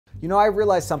You know, I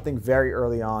realized something very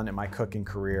early on in my cooking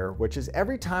career, which is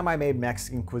every time I made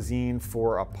Mexican cuisine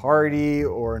for a party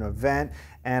or an event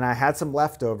and I had some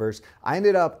leftovers, I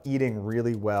ended up eating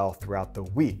really well throughout the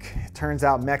week. It turns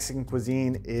out Mexican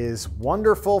cuisine is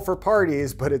wonderful for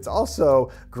parties, but it's also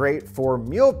great for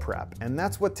meal prep. And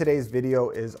that's what today's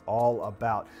video is all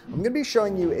about. I'm gonna be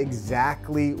showing you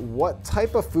exactly what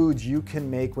type of foods you can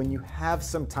make when you have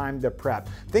some time to prep.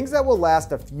 Things that will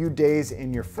last a few days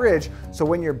in your fridge, so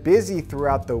when you're busy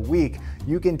throughout the week,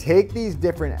 you can take these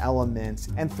different elements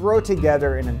and throw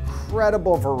together an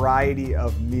incredible variety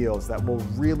of meals that will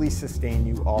really sustain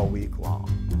you all week long.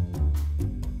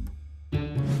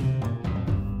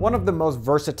 One of the most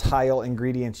versatile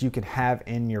ingredients you can have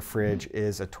in your fridge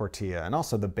is a tortilla, and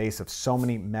also the base of so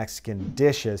many Mexican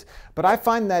dishes. But I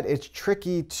find that it's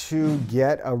tricky to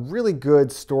get a really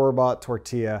good store-bought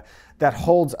tortilla that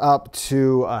holds up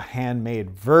to a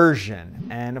handmade version.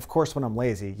 And of course, when I'm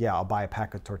lazy, yeah, I'll buy a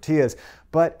pack of tortillas,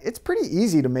 but it's pretty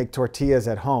easy to make tortillas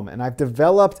at home. And I've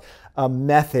developed a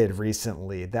method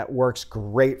recently that works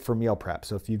great for meal prep.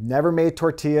 So if you've never made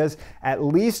tortillas, at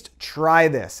least try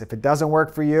this. If it doesn't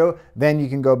work for you, then you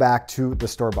can go back to the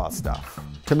store-bought stuff.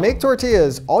 To make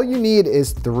tortillas, all you need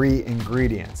is 3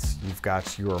 ingredients. You've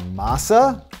got your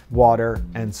masa, water,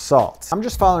 and salt. I'm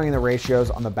just following the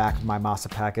ratios on the back of my masa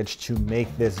package to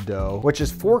make this dough, which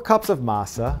is 4 cups of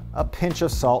masa, a pinch of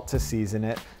salt to season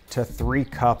it, to 3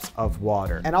 cups of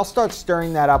water. And I'll start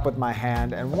stirring that up with my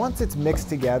hand, and once it's mixed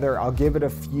together, I'll give it a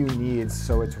few kneads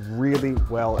so it's really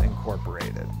well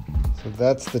incorporated. So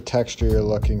that's the texture you're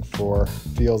looking for.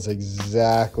 Feels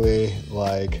exactly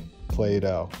like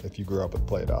Play-Doh, if you grew up with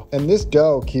Play-Doh. And this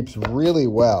dough keeps really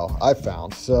well, I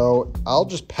found. So I'll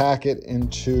just pack it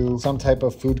into some type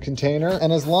of food container.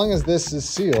 And as long as this is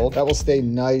sealed, that will stay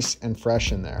nice and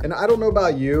fresh in there. And I don't know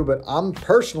about you, but I'm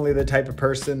personally the type of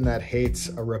person that hates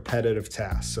a repetitive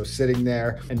task. So sitting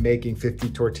there and making 50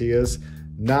 tortillas,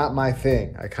 not my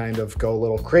thing. I kind of go a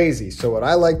little crazy. So what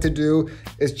I like to do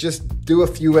is just do a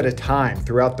few at a time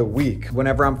throughout the week.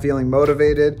 Whenever I'm feeling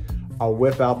motivated, I'll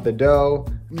whip out the dough,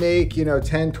 make,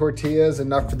 10 tortillas,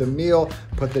 enough for the meal,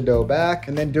 put the dough back,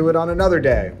 and then do it on another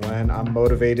day when I'm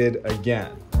motivated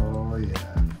again. Oh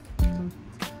yeah.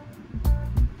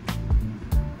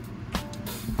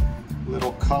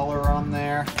 Little color on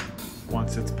there.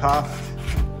 Once it's puffed,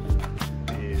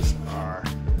 these are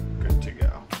good to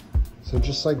go. So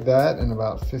just like that, in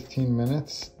about 15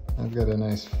 minutes, I've got a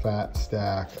nice fat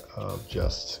stack of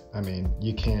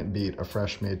you can't beat a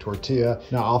fresh made tortilla.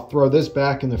 Now I'll throw this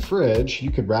back in the fridge.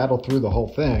 You could rattle through the whole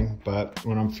thing, but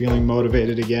when I'm feeling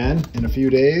motivated again, in a few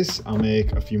days, I'll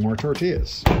make a few more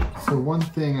tortillas. So one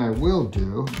thing I will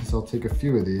do is I'll take a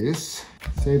few of these,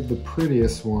 save the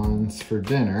prettiest ones for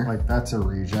dinner. Like that's a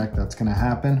reject, that's gonna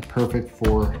happen. Perfect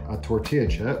for a tortilla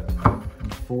chip.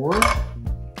 You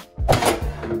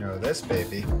know this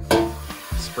baby.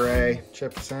 Spray,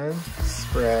 chips in,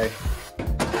 spray,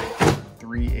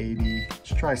 380,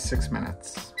 let's try 6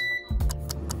 minutes.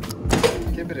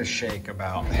 Give it a shake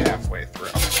about halfway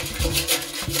through.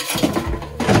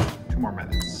 2 more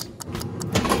minutes.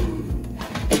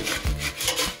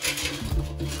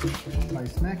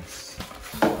 Spice mix,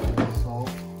 salt.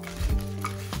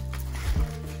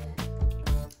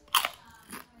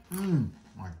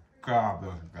 My God,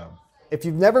 those are good. If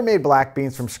you've never made black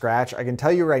beans from scratch, I can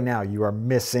tell you right now, you are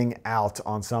missing out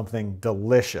on something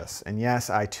delicious. And yes,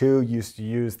 I too used to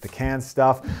use the canned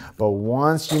stuff, but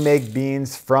once you make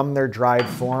beans from their dried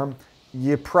form,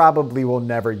 you probably will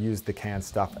never use the canned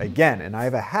stuff again. And I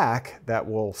have a hack that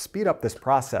will speed up this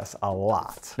process a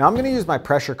lot. Now I'm gonna use my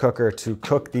pressure cooker to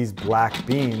cook these black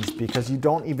beans because you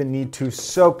don't even need to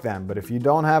soak them. But if you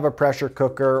don't have a pressure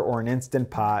cooker or an Instant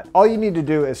Pot, all you need to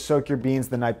do is soak your beans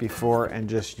the night before and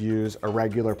just use a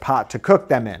regular pot to cook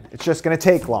them in. It's just gonna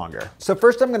take longer. So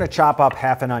first I'm gonna chop up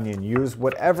half an onion. Use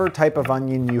whatever type of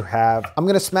onion you have. I'm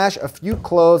gonna smash a few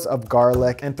cloves of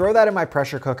garlic and throw that in my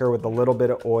pressure cooker with a little bit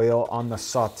of oil on the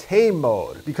saute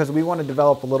mode because we want to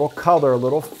develop a little color, a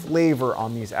little flavor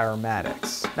on these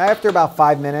aromatics. Now after about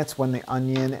 5 minutes, when the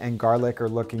onion and garlic are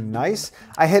looking nice,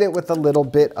 I hit it with a little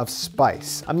bit of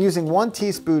spice. I'm using 1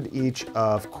 teaspoon each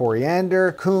of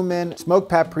coriander, cumin, smoked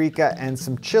paprika, and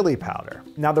some chili powder.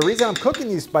 Now the reason I'm cooking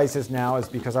these spices now is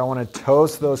because I want to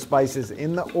toast those spices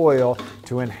in the oil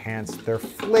to enhance their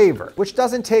flavor, which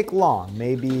doesn't take long,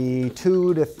 maybe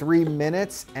 2 to 3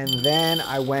 minutes. And then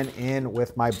I went in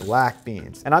with my black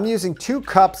beans. And I'm using 2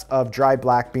 cups of dried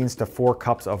black beans to 4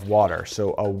 cups of water.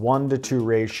 So a 1-to-2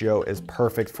 ratio is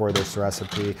perfect for this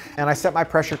recipe. And I set my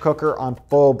pressure cooker on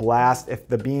full blast. If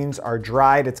the beans are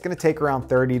dried, it's gonna take around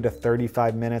 30 to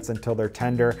 35 minutes until they're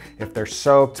tender. If they're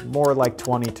soaked, more like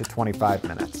 20 to 25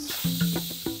 minutes.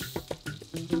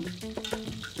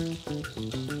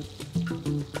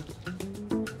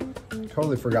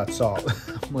 Totally forgot salt.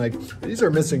 I'm like, these are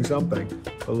missing something.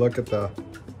 But look at the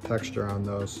texture on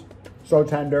those. So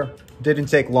tender. Didn't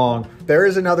take long. There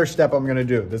is another step I'm gonna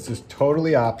do. This is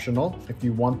totally optional. If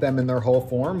you want them in their whole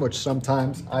form, which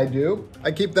sometimes I do,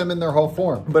 I keep them in their whole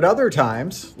form. But other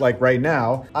times, like right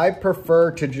now, I prefer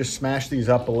to just smash these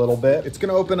up a little bit. It's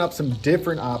gonna open up some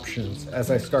different options as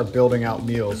I start building out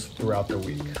meals throughout the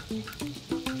week.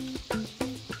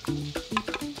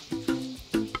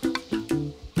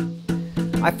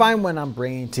 I find when I'm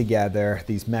bringing together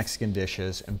these Mexican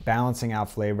dishes and balancing out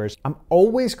flavors, I'm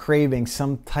always craving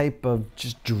some type of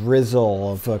just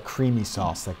drizzle of a creamy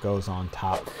sauce that goes on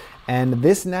top. And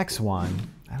this next one,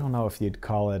 I don't know if you'd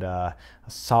call it a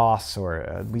sauce,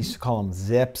 or we used to call them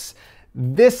zips.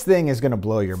 This thing is gonna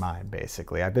blow your mind,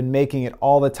 basically. I've been making it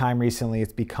all the time recently.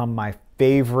 It's become my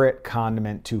favorite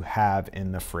condiment to have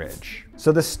in the fridge.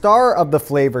 So the star of the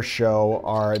flavor show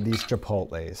are these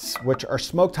chipotles, which are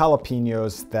smoked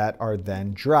jalapenos that are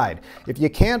then dried. If you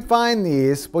can't find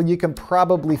these, well, you can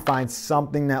probably find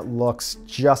something that looks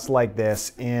just like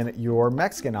this in your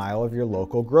Mexican aisle of your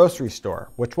local grocery store,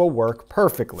 which will work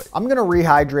perfectly. I'm gonna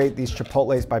rehydrate these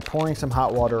chipotles by pouring some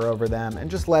hot water over them and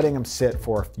just letting them sit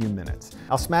for a few minutes.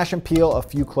 I'll smash and peel a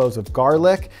few cloves of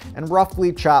garlic and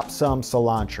roughly chop some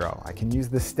cilantro. I can use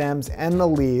the stems and the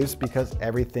leaves because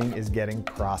everything is getting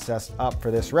processed up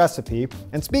for this recipe.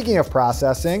 And speaking of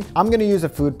processing, I'm gonna use a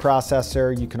food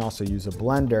processor. You can also use a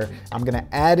blender. I'm gonna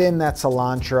add in that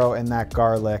cilantro and that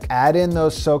garlic, add in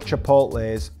those soaked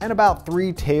chipotles, and about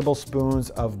 3 tablespoons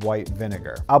of white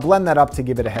vinegar. I'll blend that up to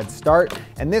give it a head start.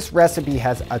 And this recipe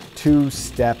has a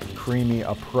 2-step creamy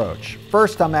approach.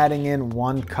 First, I'm adding in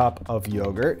 1 cup of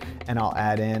yogurt, and I'll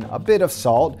add in a bit of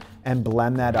salt and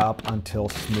blend that up until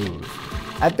smooth.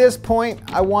 At this point,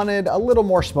 I wanted a little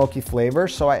more smoky flavor,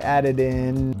 so I added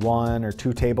in 1 or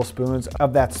 2 tablespoons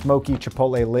of that smoky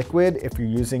chipotle liquid. If you're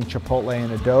using chipotle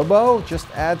in adobo, just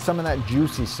add some of that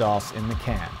juicy sauce in the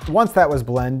can. Once that was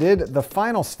blended, the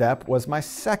final step was my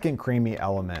second creamy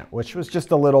element, which was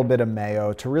just a little bit of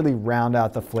mayo to really round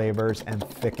out the flavors and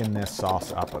thicken this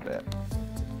sauce up a bit.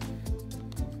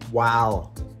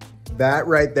 Wow, that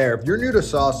right there. If you're new to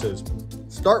sauces,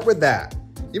 start with that.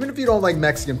 Even if you don't like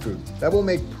Mexican food, that will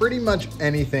make pretty much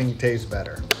anything taste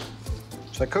better.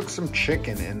 So I cooked some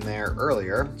chicken in there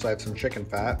earlier, so I have some chicken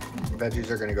fat. Veggies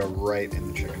are gonna go right in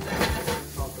the chicken fat.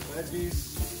 Salt the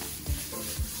veggies.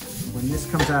 When this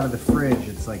comes out of the fridge,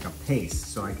 it's like a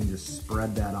paste, so I can just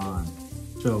spread that on.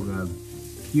 So good.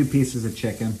 A few pieces of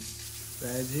chicken.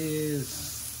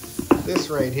 Veggies. This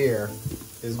right here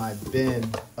is my bin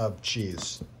of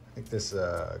cheese. I think this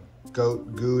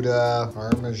goat Gouda,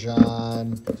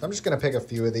 Parmesan. So I'm just gonna pick a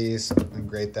few of these and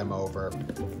grate them over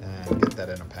and get that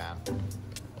in a pan.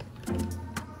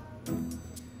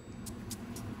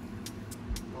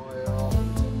 Oil.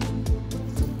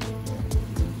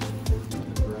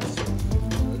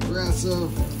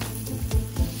 Aggressive.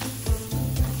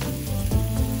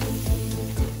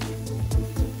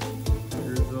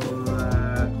 Drizzle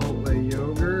that Chipotle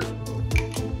yogurt.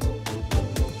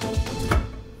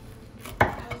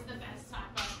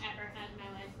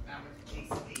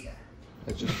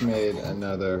 I just made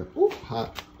another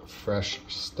hot, fresh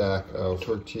stack of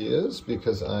tortillas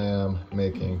because I am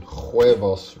making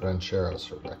huevos rancheros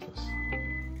for breakfast.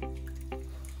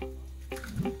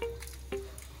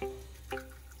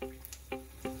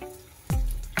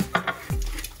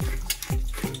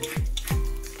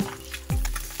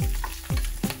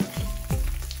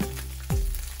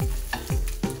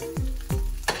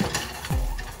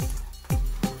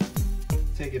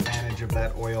 Take advantage of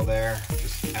that oil there.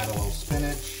 Just add a little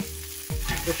spinach.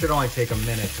 This should only take a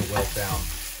minute to wilt down.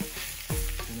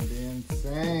 It's gonna be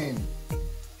insane.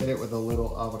 Hit it with a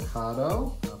little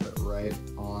avocado. Drop it right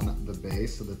on the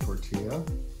base of the tortilla.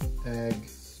 Egg,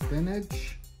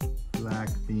 spinach, black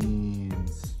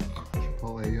beans,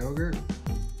 chipotle yogurt.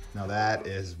 Now that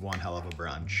is one hell of a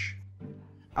brunch.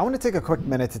 I want to take a quick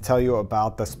minute to tell you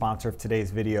about the sponsor of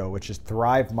today's video, which is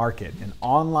Thrive Market, an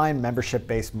online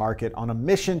membership-based market on a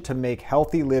mission to make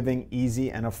healthy living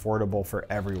easy and affordable for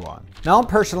everyone. Now, I'm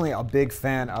personally a big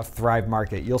fan of Thrive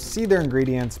Market. You'll see their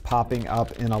ingredients popping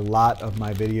up in a lot of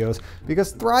my videos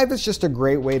because Thrive is just a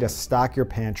great way to stock your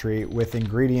pantry with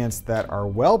ingredients that are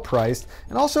well priced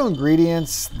and also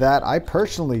ingredients that I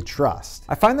personally trust.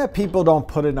 I find that people don't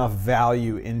put enough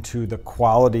value into the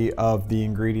quality of the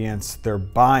ingredients they're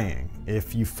buying.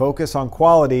 If you focus on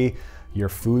quality, your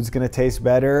food's gonna taste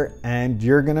better and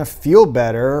you're gonna feel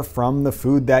better from the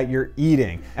food that you're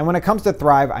eating. And when it comes to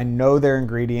Thrive, I know their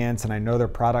ingredients and I know their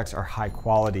products are high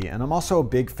quality. And I'm also a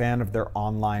big fan of their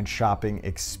online shopping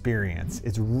experience.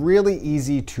 It's really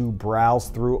easy to browse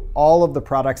through all of the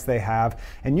products they have,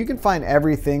 and you can find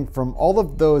everything from all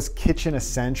of those kitchen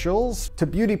essentials to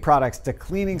beauty products to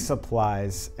cleaning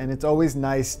supplies. And it's always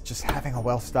nice just having a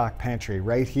well-stocked pantry.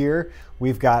 Right here,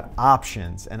 we've got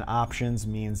options, and options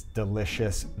means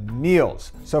delicious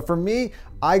meals. So for me,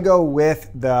 I go with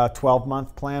the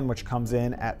 12-month plan, which comes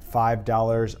in at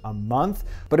 $5 a month.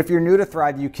 But if you're new to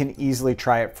Thrive, you can easily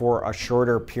try it for a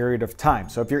shorter period of time.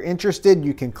 So if you're interested,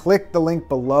 you can click the link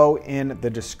below in the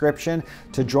description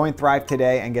to join Thrive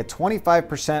today and get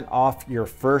 25% off your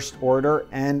first order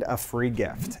and a free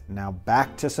gift. Now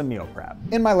back to some meal prep.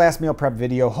 In my last meal prep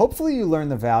video, hopefully you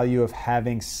learned the value of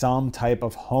having some type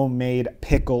of homemade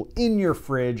pickle in your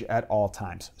fridge at all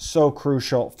times. So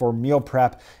crucial for meal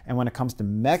prep. And when it comes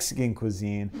to Mexican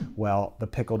cuisine, well, the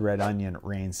pickled red onion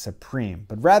reigns supreme.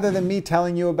 But rather than me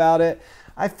telling you about it,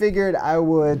 I figured I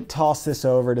would toss this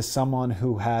over to someone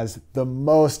who has the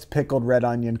most pickled red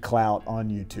onion clout on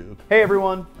YouTube. Hey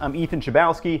everyone, I'm Ethan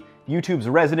Chabowski, YouTube's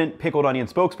resident pickled onion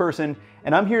spokesperson,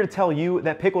 and I'm here to tell you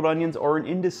that pickled onions are an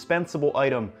indispensable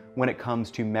item when it comes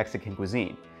to Mexican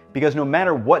cuisine. Because no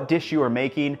matter what dish you are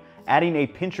making, adding a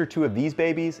pinch or two of these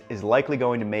babies is likely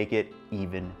going to make it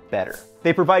even better.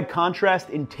 They provide contrast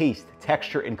in taste,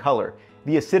 texture, and color.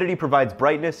 The acidity provides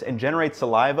brightness and generates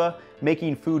saliva,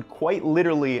 making food quite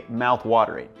literally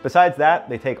mouth-watering. Besides that,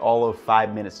 they take all of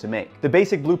 5 minutes to make. The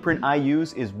basic blueprint I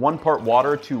use is 1 part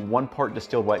water to 1 part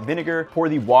distilled white vinegar. Pour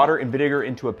the water and vinegar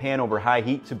into a pan over high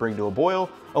heat to bring to a boil,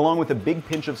 along with a big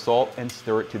pinch of salt, and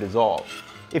stir it to dissolve.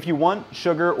 If you want,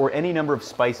 sugar or any number of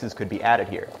spices could be added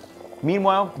here.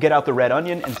 Meanwhile, get out the red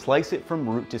onion and slice it from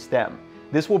root to stem.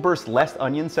 This will burst less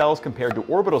onion cells compared to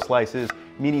orbital slices,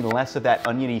 meaning less of that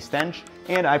oniony stench,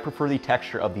 and I prefer the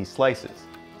texture of these slices.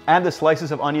 Add the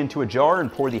slices of onion to a jar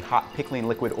and pour the hot pickling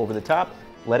liquid over the top,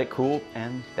 let it cool,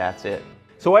 and that's it.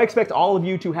 So I expect all of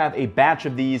you to have a batch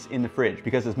of these in the fridge,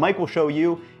 because as Mike will show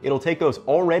you, it'll take those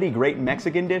already great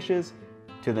Mexican dishes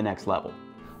to the next level.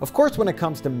 Of course, when it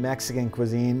comes to Mexican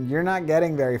cuisine, you're not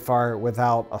getting very far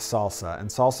without a salsa. And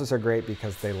salsas are great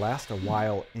because they last a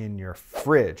while in your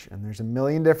fridge. And there's a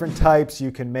million different types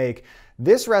you can make.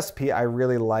 This recipe I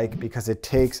really like because it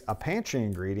takes a pantry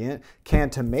ingredient,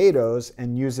 canned tomatoes,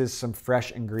 and uses some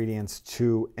fresh ingredients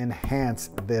to enhance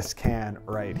this can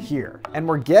right here. And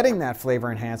we're getting that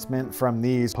flavor enhancement from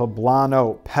these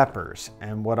poblano peppers.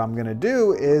 And what I'm gonna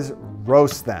do is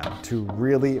roast them to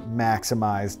really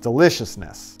maximize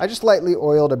deliciousness. I just lightly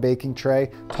oiled a baking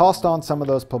tray, tossed on some of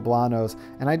those poblanos,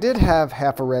 and I did have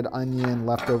half a red onion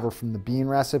left over from the bean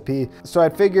recipe. So I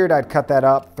figured I'd cut that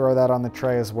up, throw that on the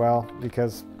tray as well,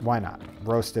 because why not?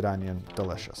 Roasted onion,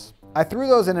 delicious. I threw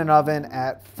those in an oven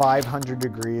at 500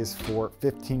 degrees for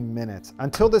 15 minutes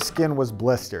until the skin was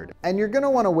blistered. And you're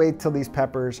gonna wanna wait till these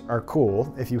peppers are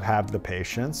cool if you have the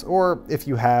patience, or if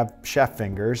you have chef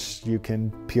fingers, you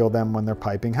can peel them when they're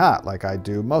piping hot, like I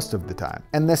do most of the time.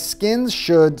 And the skins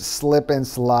should slip and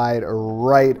slide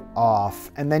right off,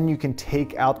 and then you can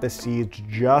take out the seeds,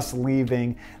 just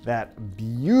leaving that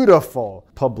beautiful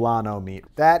poblano meat.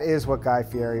 That is what Guy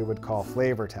Fieri would call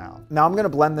Flavor Town. Now I'm gonna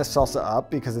blend this salsa up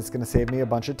because it's gonna save me a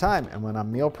bunch of time. And when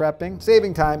I'm meal prepping,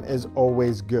 saving time is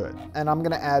always good. And I'm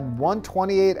gonna add 1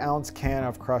 28-ounce can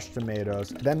of crushed tomatoes,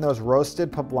 then those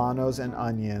roasted poblanos and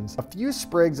onions, a few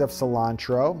sprigs of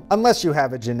cilantro. Unless you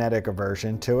have a genetic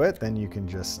aversion to it, then you can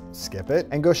just skip it,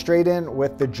 and go straight in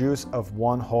with the juice of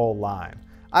 1 whole lime.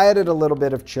 I added a little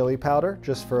bit of chili powder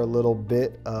just for a little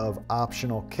bit of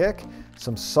optional kick,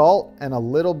 some salt, and a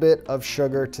little bit of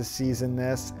sugar to season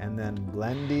this, and then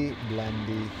blendy,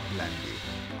 blendy, blendy.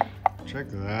 Check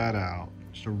that out.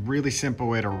 Just a really simple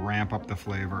way to ramp up the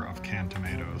flavor of canned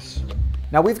tomatoes.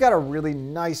 Now we've got a really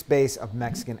nice base of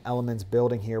Mexican elements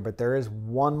building here, but there is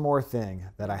one more thing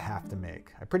that I have to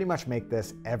make. I pretty much make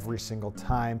this every single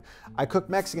time I cook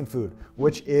Mexican food,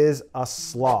 which is a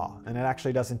slaw. And it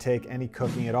actually doesn't take any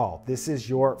cooking at all. This is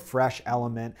your fresh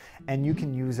element, and you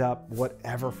can use up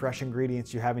whatever fresh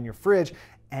ingredients you have in your fridge,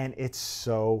 and it's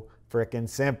so freaking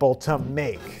simple to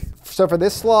make. So for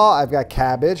this slaw, I've got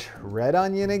cabbage, red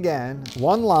onion again,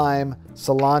 1 lime,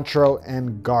 cilantro,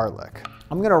 and garlic.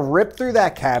 I'm gonna rip through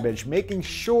that cabbage, making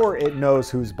sure it knows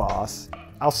who's boss.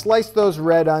 I'll slice those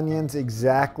red onions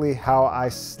exactly how I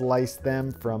sliced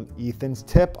them from Ethan's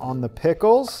tip on the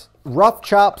pickles. Rough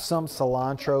chop some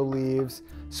cilantro leaves,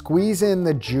 squeeze in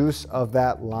the juice of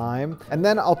that lime, and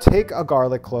then I'll take a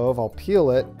garlic clove, I'll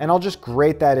peel it, and I'll just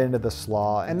grate that into the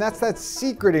slaw. And that's that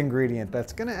secret ingredient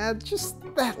that's gonna add just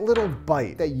that little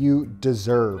bite that you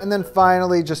deserve. And then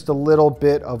finally, just a little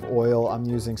bit of oil. I'm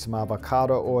using some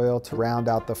avocado oil to round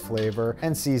out the flavor,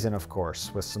 and season, of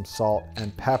course, with some salt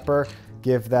and pepper.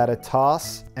 Give that a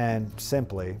toss, and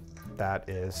simply, that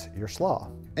is your slaw.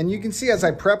 And you can see as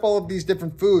I prep all of these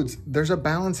different foods, there's a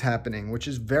balance happening, which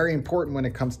is very important when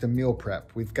it comes to meal prep.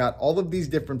 We've got all of these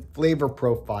different flavor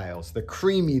profiles, the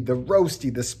creamy, the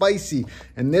roasty, the spicy,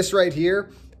 and this right here,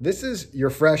 this is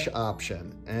your fresh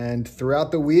option. And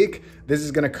throughout the week, this is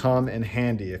gonna come in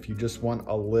handy if you just want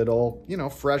a little,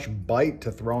 fresh bite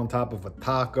to throw on top of a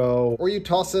taco, or you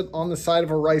toss it on the side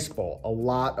of a rice bowl. A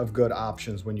lot of good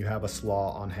options when you have a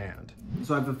slaw on hand.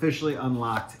 So I've officially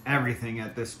unlocked everything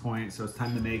at this point, so it's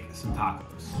time to make some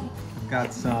tacos. I've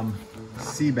got some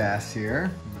sea bass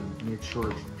here. Make sure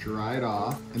it's dried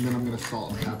off, and then I'm gonna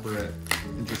salt and pepper it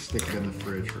and just stick it in the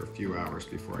fridge for a few hours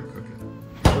before I cook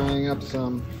it. Frying up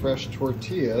some fresh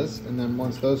tortillas, and then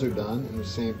once those are done, in the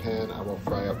same pan, I will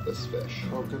fry up this fish.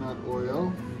 Coconut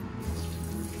oil,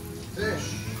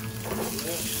 fish.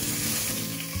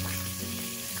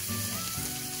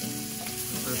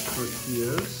 Fresh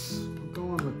tortillas. I'm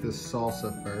going with this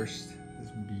salsa first.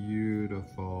 This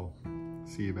beautiful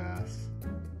sea bass.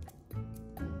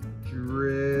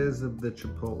 Drizz of the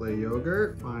chipotle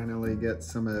yogurt. Finally get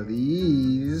some of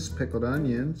these pickled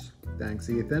onions. Thanks,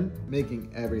 Ethan. Making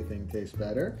everything taste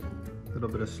better. A little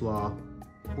bit of slaw.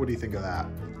 What do you think of that?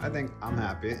 I think I'm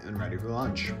happy and ready for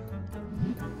lunch.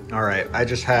 All right, I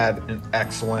just had an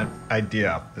excellent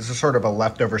idea. This is sort of a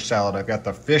leftover salad. I've got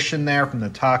the fish in there from the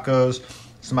tacos,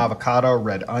 some avocado,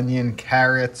 red onion,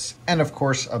 carrots, and of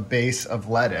course a base of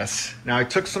lettuce. Now I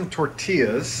took some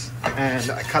tortillas and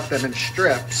I cut them in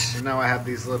strips. And now I have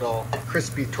these little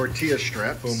crispy tortilla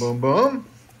strips. Boom, boom, boom.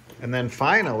 And then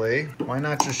finally, why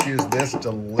not just use this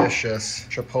delicious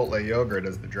chipotle yogurt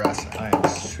as the dressing? I am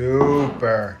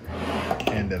super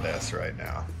into this right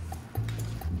now.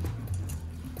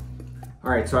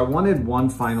 All right, so I wanted one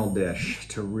final dish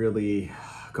to really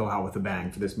go out with a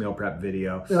bang for this meal prep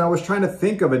video. And I was trying to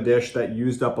think of a dish that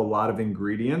used up a lot of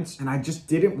ingredients, and I just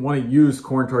didn't want to use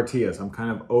corn tortillas. I'm kind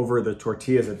of over the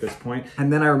tortillas at this point. And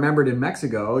then I remembered in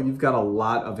Mexico, you've got a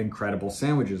lot of incredible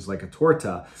sandwiches like a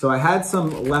torta. So I had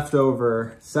some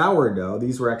leftover sourdough.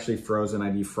 These were actually frozen. I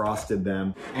defrosted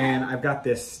them. And I've got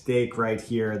this steak right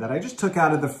here that I just took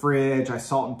out of the fridge. I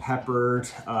salt and peppered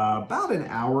about an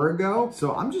hour ago.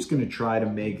 So I'm just gonna try to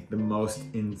make the most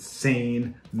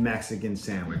insane Mexican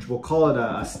sandwich. We'll call it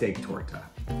a steak torta.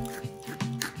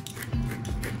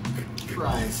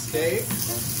 Fried steak.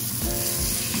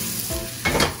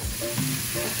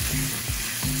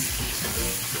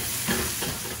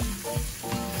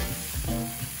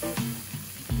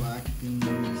 Black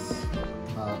beans,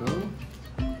 avocado.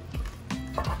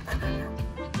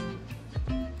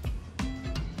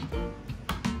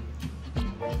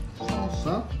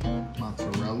 Salsa,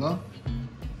 mozzarella,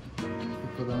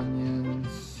 pickled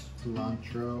onions,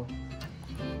 cilantro.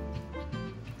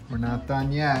 We're not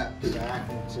done yet.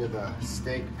 Back into the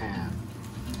steak pan.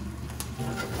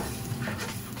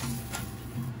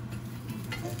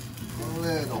 A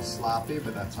little sloppy,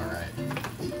 but that's all right.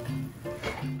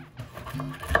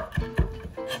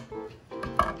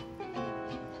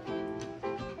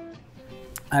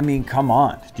 I mean, come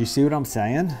on. Do you see what I'm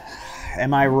saying?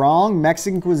 Am I wrong?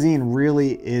 Mexican cuisine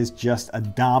really is just a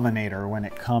dominator when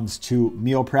it comes to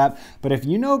meal prep. But if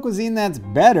you know cuisine that's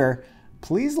better,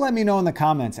 please let me know in the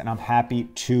comments and I'm happy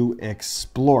to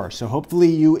explore. So hopefully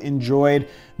you enjoyed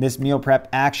this meal prep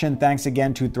action. Thanks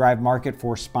again to Thrive Market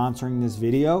for sponsoring this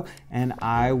video, and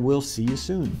I will see you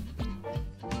soon.